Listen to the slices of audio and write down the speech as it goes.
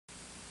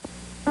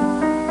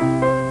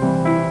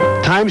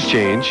Times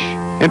change,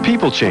 and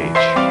people change.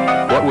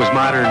 What was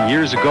modern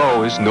years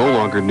ago is no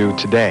longer new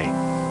today.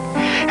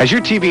 Has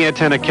your TV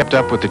antenna kept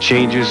up with the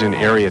changes in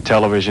area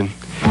television?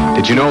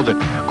 Did you know that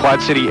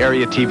Quad City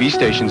area TV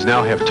stations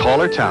now have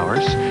taller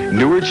towers,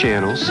 newer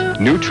channels,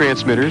 new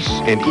transmitters,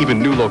 and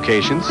even new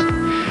locations?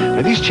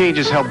 Now, these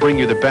changes help bring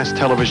you the best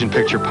television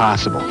picture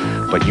possible,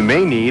 but you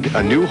may need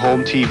a new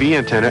home TV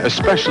antenna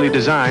especially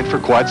designed for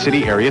Quad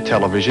City area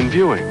television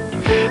viewing.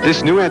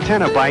 This new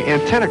antenna by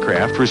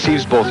AntennaCraft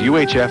receives both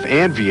UHF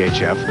and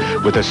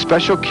VHF with a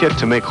special kit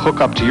to make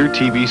hookup to your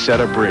TV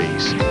set a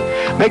breeze.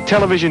 Make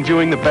television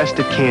viewing the best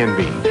it can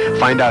be.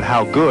 Find out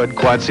how good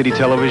Quad City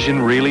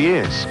television really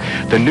is.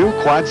 The new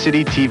Quad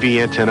City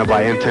TV antenna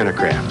by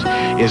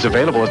AntennaCraft is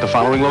available at the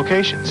following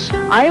locations.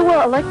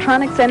 Iowa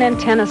Electronics and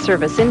Antenna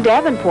Service in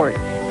Davenport,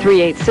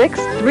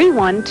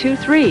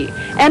 386-3123,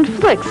 and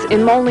Flicks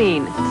in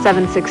Moline,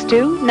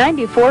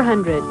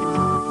 762-9400.